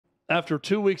after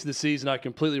 2 weeks of the season, I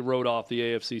completely wrote off the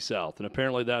AFC South, and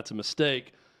apparently that's a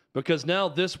mistake because now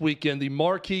this weekend, the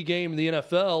marquee game in the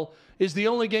NFL is the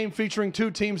only game featuring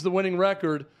two teams the winning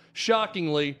record.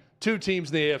 Shockingly, two teams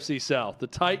in the AFC South. The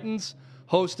Titans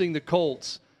hosting the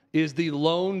Colts is the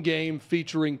lone game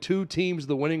featuring two teams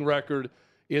the winning record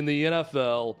in the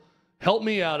NFL. Help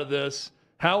me out of this.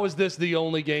 How is this the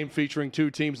only game featuring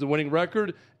two teams the winning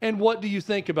record? And what do you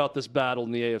think about this battle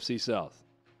in the AFC South?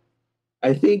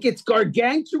 I think it's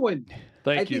gargantuan.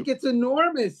 I think it's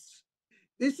enormous.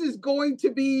 This is going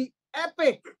to be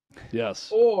epic.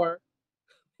 Yes. Or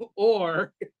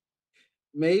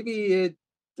maybe it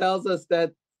tells us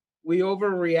that we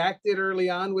overreacted early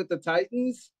on with the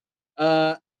Titans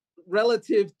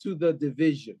relative to the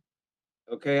division.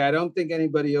 Okay, I don't think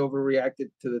anybody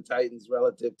overreacted to the Titans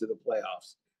relative to the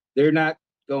playoffs. They're not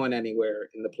going anywhere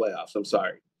in the playoffs. I'm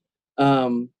sorry.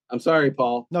 I'm sorry,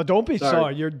 Paul. No, don't be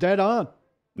sorry. You're dead on.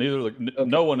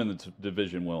 No one in the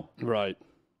division will. Right.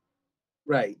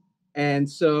 And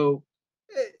so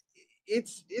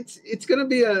it's going to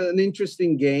be an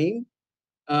interesting game.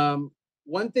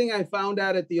 One thing I found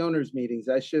out at the owners' meetings,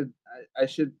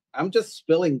 I'm just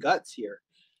spilling guts here.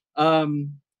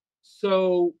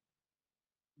 So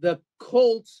the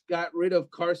Colts got rid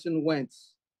of Carson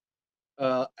Wentz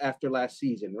after last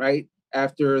season, right?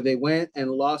 After they went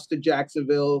and lost to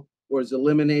Jacksonville, was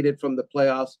eliminated from the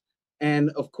playoffs. And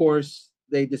of course,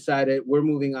 they decided we're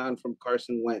moving on from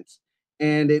Carson Wentz.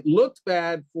 And it looked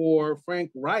bad for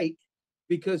Frank Reich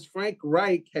because Frank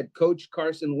Reich had coached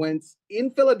Carson Wentz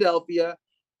in Philadelphia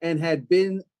and had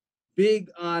been big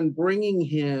on bringing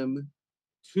him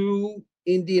to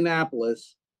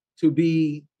Indianapolis to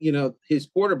be, his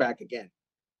quarterback again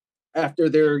after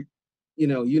their,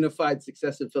 unified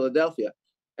success in Philadelphia.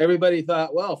 Everybody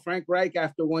thought, well, Frank Reich,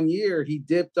 after 1 year, he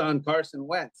dipped on Carson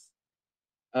Wentz.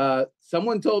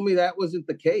 Someone told me that wasn't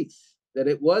the case, that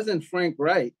it wasn't Frank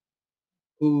Reich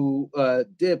who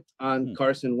dipped on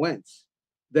Carson Wentz,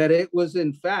 that it was,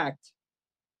 in fact,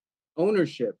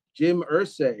 ownership, Jim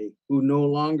Irsay, who no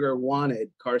longer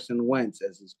wanted Carson Wentz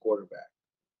as his quarterback.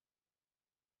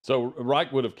 So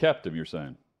Reich would have kept him, you're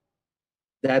saying?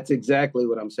 That's exactly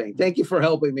what I'm saying. Thank you for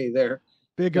helping me there.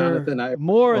 Bigger,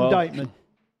 more indictment.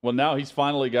 Well, now he's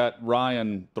finally got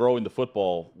Ryan throwing the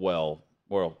football well.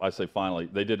 Well, I say finally.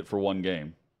 They did it for one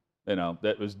game.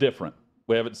 That was different.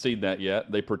 We haven't seen that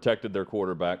yet. They protected their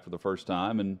quarterback for the first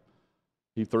time, and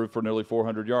he threw for nearly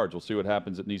 400 yards. We'll see what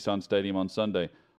happens at Nissan Stadium on Sunday.